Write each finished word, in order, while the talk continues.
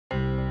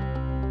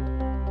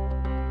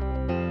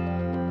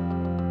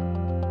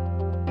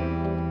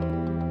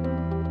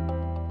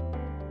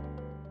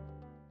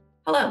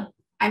Hello,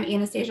 I'm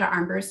Anastasia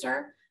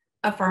Armbruster,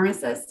 a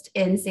pharmacist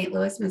in St.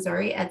 Louis,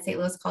 Missouri at St.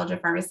 Louis College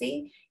of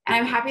Pharmacy, and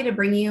I'm happy to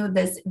bring you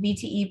this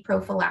VTE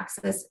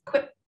prophylaxis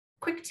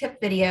quick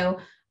tip video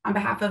on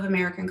behalf of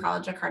American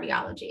College of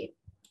Cardiology.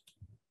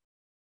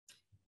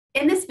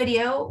 In this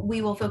video,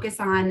 we will focus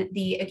on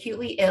the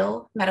acutely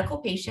ill medical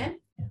patient.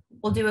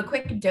 We'll do a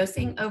quick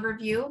dosing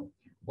overview.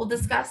 We'll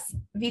discuss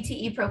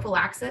VTE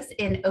prophylaxis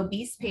in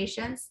obese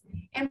patients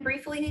and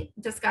briefly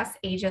discuss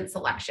agent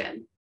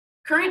selection.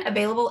 Current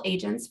available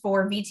agents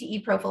for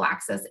VTE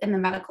prophylaxis in the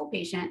medical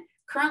patient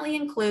currently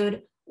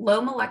include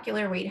low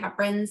molecular weight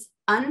heparins,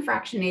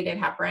 unfractionated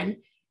heparin,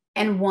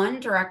 and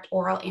one direct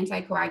oral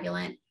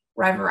anticoagulant,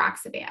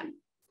 rivaroxaban.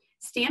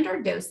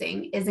 Standard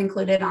dosing is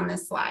included on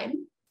this slide.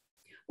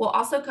 We'll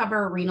also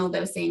cover renal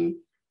dosing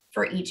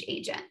for each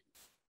agent.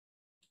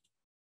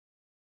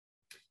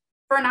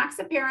 For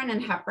enoxaparin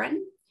and heparin,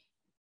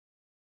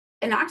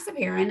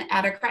 enoxaparin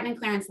at a creatinine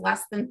clearance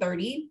less than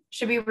 30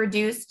 should be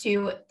reduced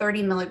to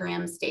 30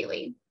 milligrams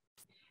daily.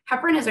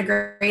 Heparin is a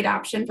great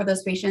option for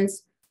those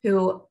patients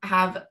who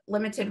have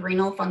limited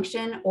renal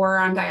function or are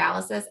on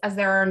dialysis, as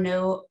there are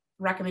no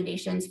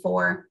recommendations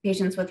for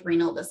patients with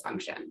renal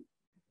dysfunction.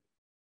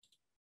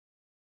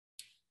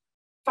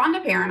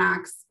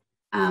 Fondaparinux,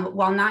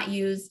 while not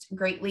used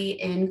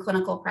greatly in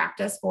clinical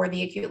practice for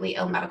the acutely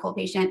ill medical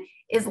patient,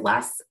 is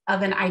less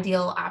of an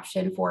ideal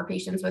option for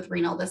patients with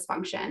renal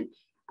dysfunction.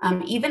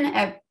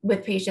 Even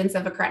with patients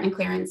of a creatinine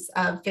clearance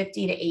of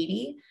 50 to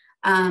 80,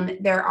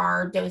 there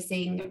are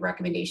dosing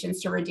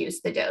recommendations to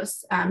reduce the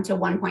dose to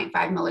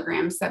 1.5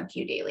 milligrams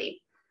sub-Q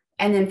daily.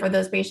 And then for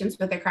those patients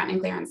with a creatinine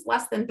clearance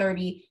less than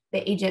 30,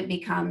 the agent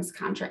becomes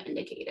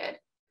contraindicated.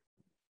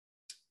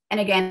 And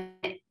again,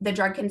 the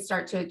drug can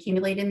start to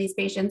accumulate in these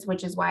patients,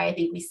 which is why I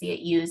think we see it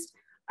used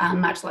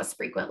much less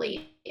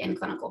frequently in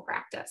clinical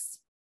practice.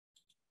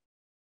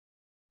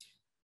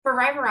 For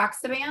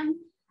rivaroxaban,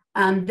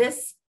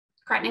 this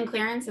creatinine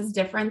clearance is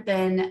different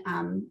than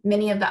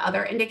many of the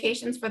other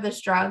indications for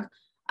this drug,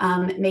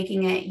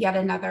 making it yet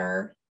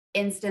another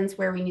instance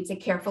where we need to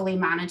carefully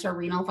monitor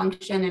renal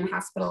function in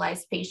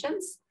hospitalized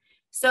patients.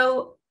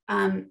 So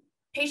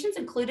patients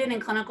included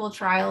in clinical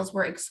trials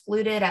were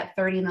excluded at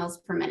 30 mils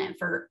per minute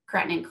for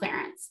creatinine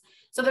clearance.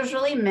 So there's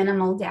really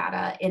minimal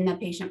data in the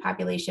patient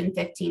population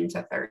 15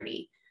 to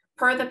 30.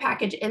 Per the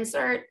package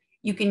insert,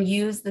 you can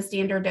use the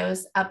standard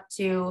dose up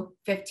to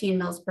 15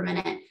 mils per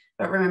minute.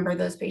 But remember,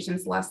 those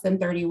patients less than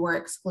 30 were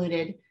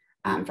excluded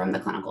from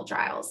the clinical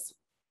trials.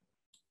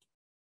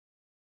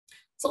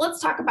 So let's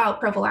talk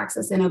about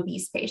prophylaxis in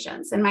obese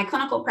patients. In my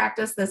clinical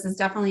practice, this is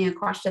definitely a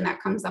question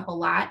that comes up a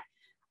lot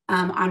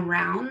on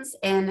rounds,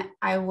 and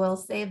I will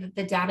say that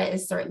the data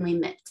is certainly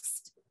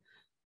mixed.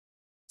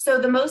 So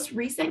the most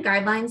recent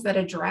guidelines that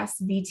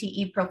address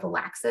VTE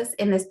prophylaxis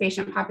in this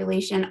patient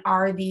population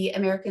are the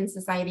American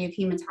Society of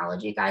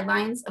Hematology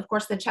guidelines. Of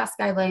course, the CHEST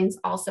guidelines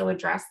also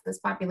address this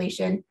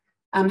population.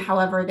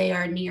 However, they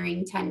are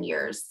nearing 10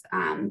 years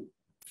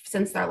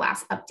since their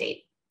last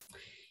update.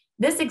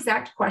 This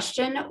exact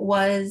question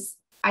was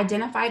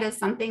identified as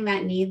something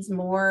that needs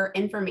more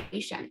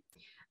information.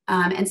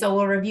 And so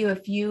we'll review a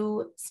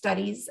few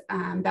studies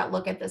that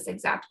look at this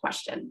exact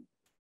question.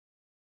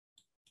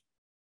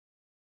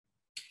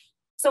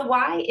 So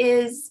why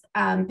is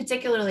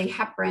particularly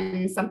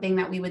heparin something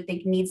that we would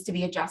think needs to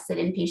be adjusted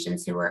in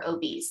patients who are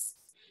obese?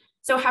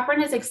 So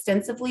heparin is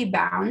extensively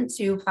bound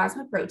to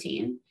plasma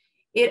protein.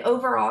 It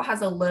overall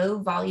has a low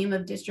volume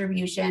of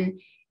distribution,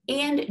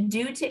 and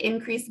due to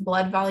increased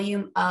blood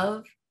volume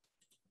of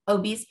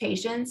obese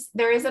patients,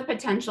 there is a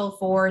potential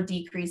for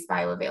decreased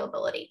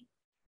bioavailability.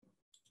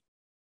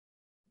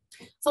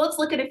 So let's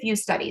look at a few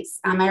studies.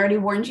 I already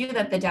warned you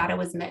that the data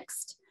was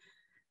mixed.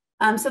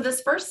 So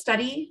this first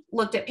study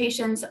looked at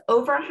patients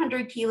over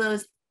 100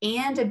 kilos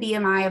and a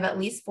BMI of at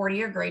least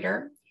 40 or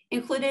greater,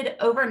 included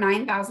over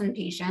 9,000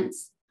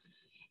 patients.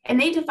 And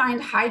they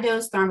defined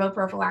high-dose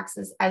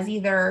thromboprophylaxis as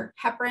either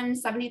heparin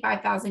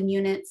 75,000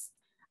 units,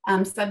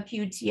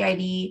 sub-Q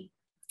TID,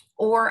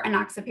 or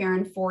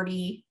enoxaparin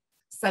 40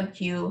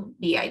 sub-Q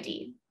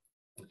BID.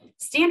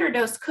 Standard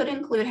dose could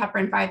include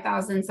heparin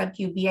 5,000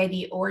 sub-Q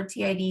BID or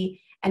TID,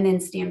 and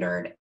then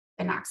standard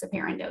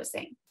enoxaparin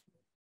dosing.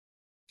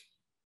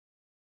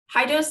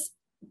 High-dose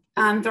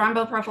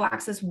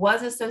thromboprophylaxis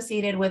was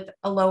associated with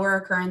a lower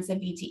occurrence of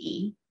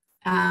VTE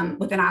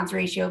with an odds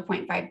ratio of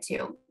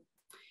 0.52.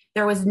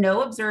 There was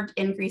no observed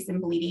increase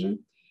in bleeding,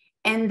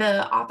 and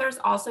the authors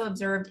also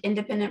observed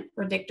independent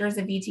predictors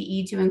of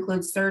VTE to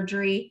include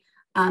surgery,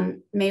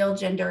 male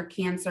gender,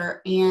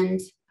 cancer, and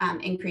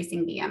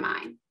increasing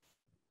BMI.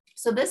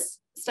 So this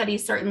study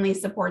certainly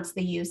supports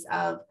the use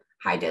of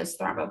high-dose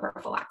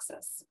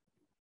thromboprophylaxis.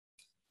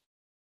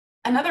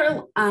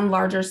 Another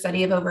larger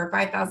study of over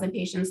 5,000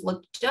 patients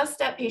looked just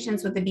at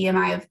patients with a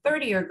BMI of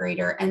 30 or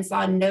greater and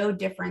saw no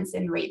difference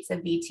in rates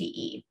of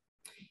VTE.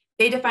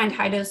 They defined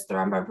high-dose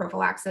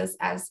thromboprophylaxis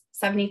as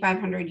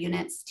 7,500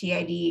 units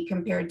TID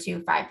compared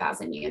to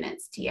 5,000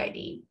 units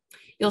TID.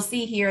 You'll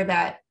see here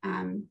that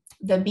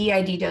the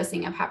BID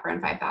dosing of heparin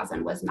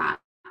 5,000 was not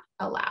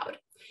allowed.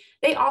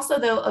 They also,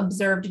 though,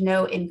 observed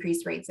no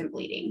increased rates in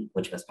bleeding,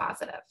 which was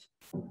positive.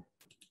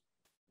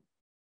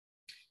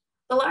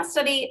 The last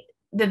study,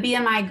 the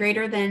BMI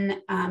greater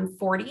than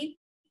 40,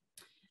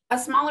 a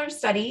smaller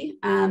study,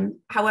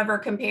 however,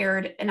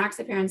 compared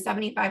enoxaparin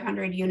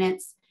 7,500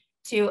 units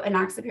to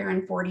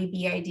enoxaparin 40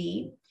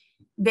 BID.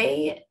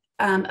 They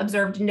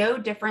observed no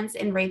difference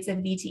in rates of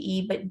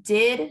VTE, but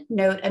did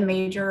note a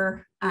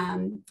major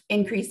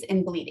increase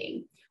in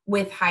bleeding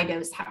with high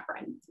dose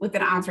heparin with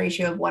an odds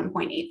ratio of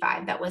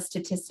 1.85 that was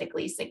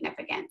statistically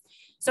significant.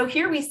 So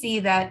here we see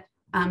that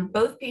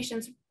both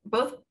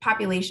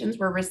populations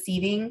were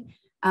receiving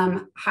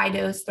high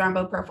dose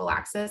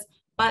thromboprophylaxis,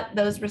 but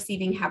those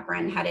receiving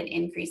heparin had an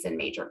increase in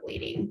major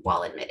bleeding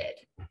while admitted.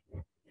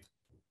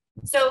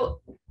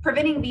 So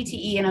preventing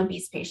VTE in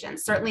obese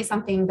patients, certainly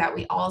something that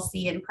we all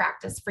see in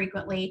practice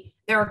frequently.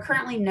 There are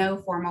currently no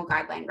formal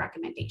guideline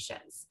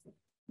recommendations.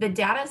 The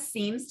data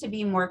seems to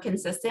be more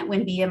consistent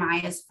when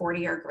BMI is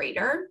 40 or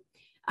greater.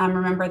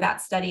 Remember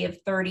that study of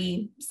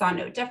 30 saw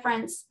no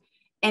difference.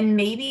 And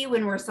maybe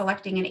when we're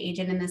selecting an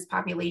agent in this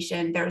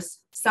population, there's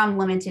some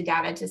limited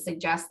data to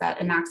suggest that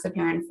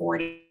enoxaparin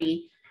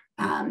 40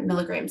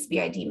 milligrams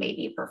BID may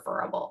be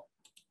preferable.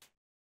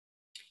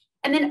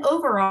 And then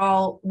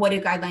overall, what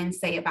do guidelines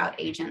say about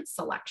agent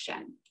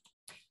selection?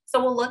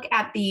 So we'll look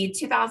at the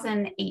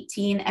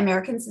 2018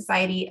 American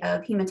Society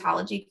of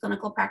Hematology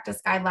Clinical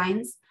Practice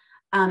Guidelines.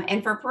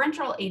 And for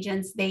parenteral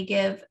agents, they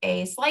give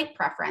a slight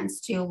preference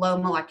to low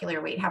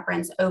molecular weight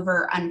heparins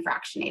over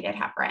unfractionated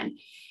heparin.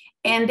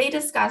 And they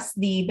discuss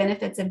the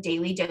benefits of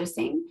daily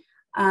dosing,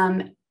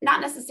 not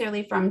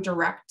necessarily from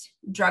direct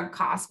drug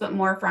costs, but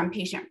more from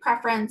patient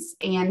preference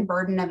and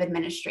burden of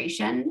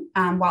administration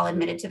while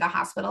admitted to the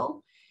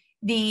hospital.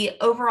 The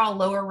overall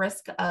lower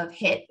risk of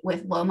HIT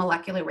with low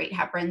molecular weight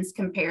heparins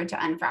compared to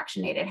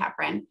unfractionated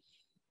heparin.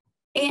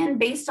 And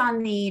based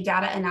on the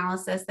data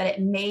analysis that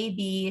it may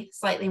be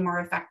slightly more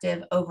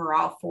effective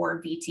overall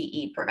for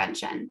VTE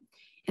prevention.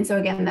 And so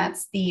again,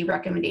 that's the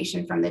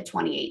recommendation from the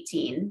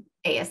 2018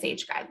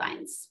 ASH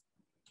guidelines.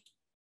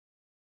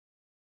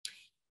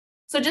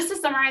 So just to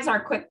summarize our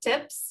quick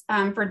tips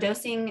for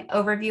dosing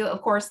overview,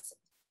 of course,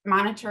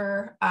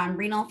 monitor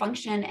renal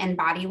function and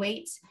body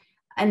weight.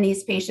 In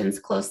these patients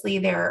closely,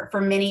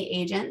 for many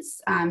agents,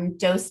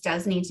 dose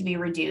does need to be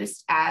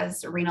reduced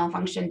as renal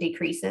function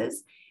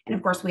decreases. And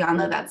of course, we all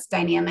know that's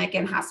dynamic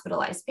in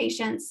hospitalized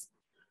patients.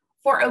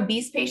 For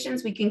obese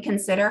patients, we can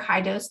consider high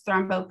dose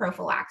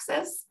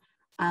thromboprophylaxis.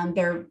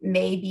 There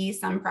may be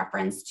some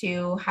preference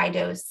to high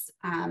dose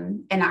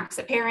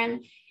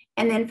enoxaparin.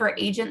 And then for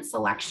agent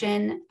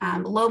selection,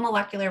 low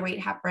molecular weight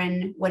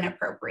heparin when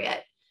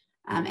appropriate.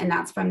 And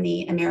that's from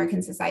the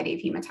American Society of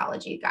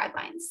Hematology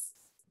guidelines.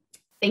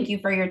 Thank you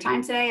for your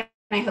time today.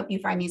 And I hope you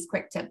find these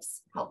quick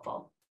tips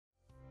helpful.